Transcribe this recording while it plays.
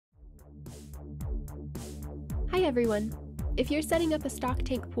Hi everyone! If you're setting up a stock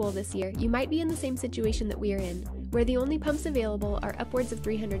tank pool this year, you might be in the same situation that we are in, where the only pumps available are upwards of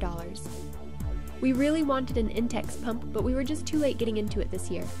 $300. We really wanted an Intex pump, but we were just too late getting into it this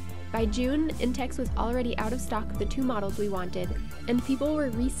year. By June, Intex was already out of stock of the two models we wanted, and people were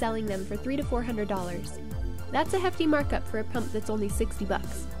reselling them for $300 to $400. That's a hefty markup for a pump that's only 60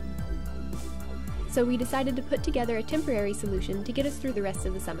 bucks. So we decided to put together a temporary solution to get us through the rest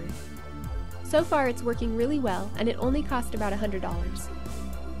of the summer. So far it's working really well, and it only cost about $100.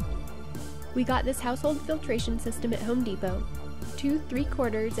 We got this household filtration system at Home Depot, 2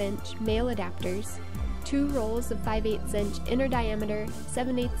 3/4 inch male adapters, 2 rolls of 5/8 inch inner diameter,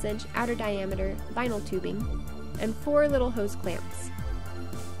 7/8 inch outer diameter vinyl tubing, and 4 little hose clamps.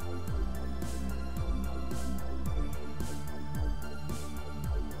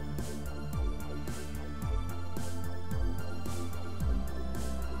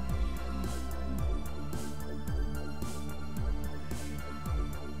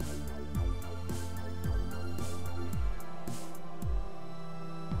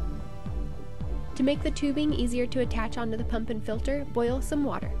 To make the tubing easier to attach onto the pump and filter, boil some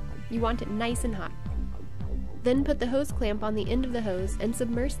water. You want it nice and hot. Then put the hose clamp on the end of the hose and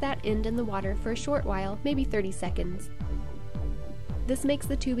submerge that end in the water for a short while, maybe 30 seconds. This makes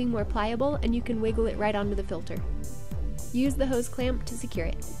the tubing more pliable and you can wiggle it right onto the filter. Use the hose clamp to secure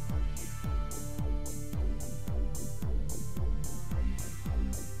it.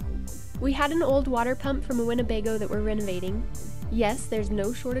 We had an old water pump from a Winnebago that we're renovating. Yes, there's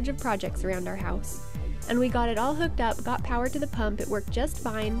no shortage of projects around our house. And we got it all hooked up, got power to the pump, it worked just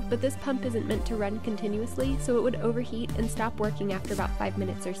fine, but this pump isn't meant to run continuously, so it would overheat and stop working after about 5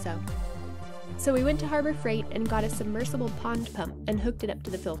 minutes or so. So we went to Harbor Freight and got a submersible pond pump and hooked it up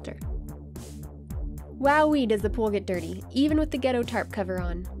to the filter. Wowee, does the pool get dirty, even with the ghetto tarp cover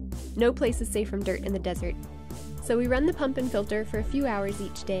on. No place is safe from dirt in the desert. So we run the pump and filter for a few hours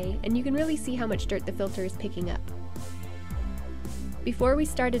each day, and you can really see how much dirt the filter is picking up. Before we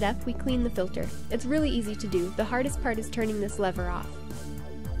start it up, we clean the filter. It's really easy to do. The hardest part is turning this lever off.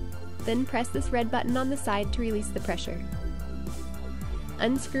 Then press this red button on the side to release the pressure.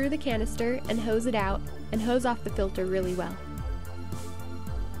 Unscrew the canister and hose it out, and hose off the filter really well.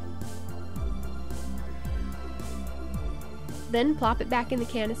 Then plop it back in the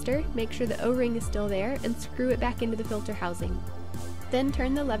canister, make sure the O-ring is still there, and screw it back into the filter housing. Then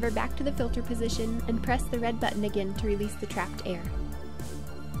turn the lever back to the filter position and press the red button again to release the trapped air.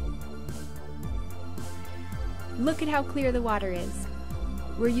 Look at how clear the water is.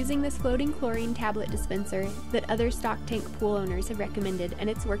 We're using this floating chlorine tablet dispenser that other stock tank pool owners have recommended, and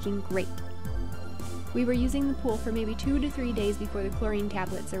it's working great. We were using the pool for maybe 2 to 3 days before the chlorine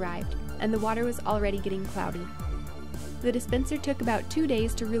tablets arrived, and the water was already getting cloudy. The dispenser took about 2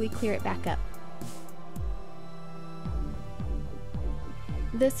 days to really clear it back up.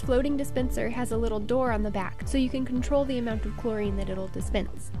 This floating dispenser has a little door on the back, so you can control the amount of chlorine that it'll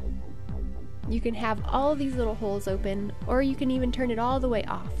dispense. You can have all these little holes open, or you can even turn it all the way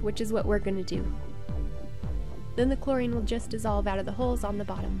off, which is what we're going to do. Then the chlorine will just dissolve out of the holes on the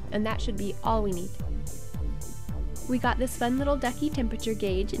bottom, and that should be all we need. We got this fun little ducky temperature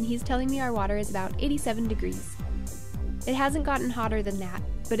gauge, and he's telling me our water is about 87 degrees. It hasn't gotten hotter than that,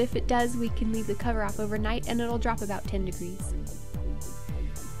 but if it does, we can leave the cover off overnight and it'll drop about 10 degrees.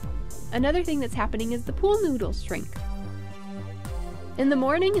 Another thing that's happening is the pool noodles shrink. In the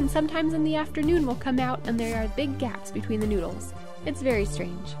morning and sometimes in the afternoon we'll come out and there are big gaps between the noodles. It's very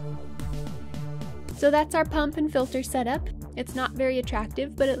strange. So that's our pump and filter setup. It's not very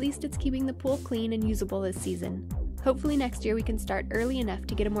attractive, but at least it's keeping the pool clean and usable this season. Hopefully next year we can start early enough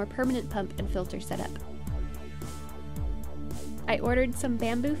to get a more permanent pump and filter setup. I ordered some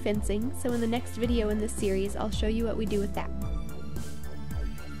bamboo fencing, so in the next video in this series I'll show you what we do with that.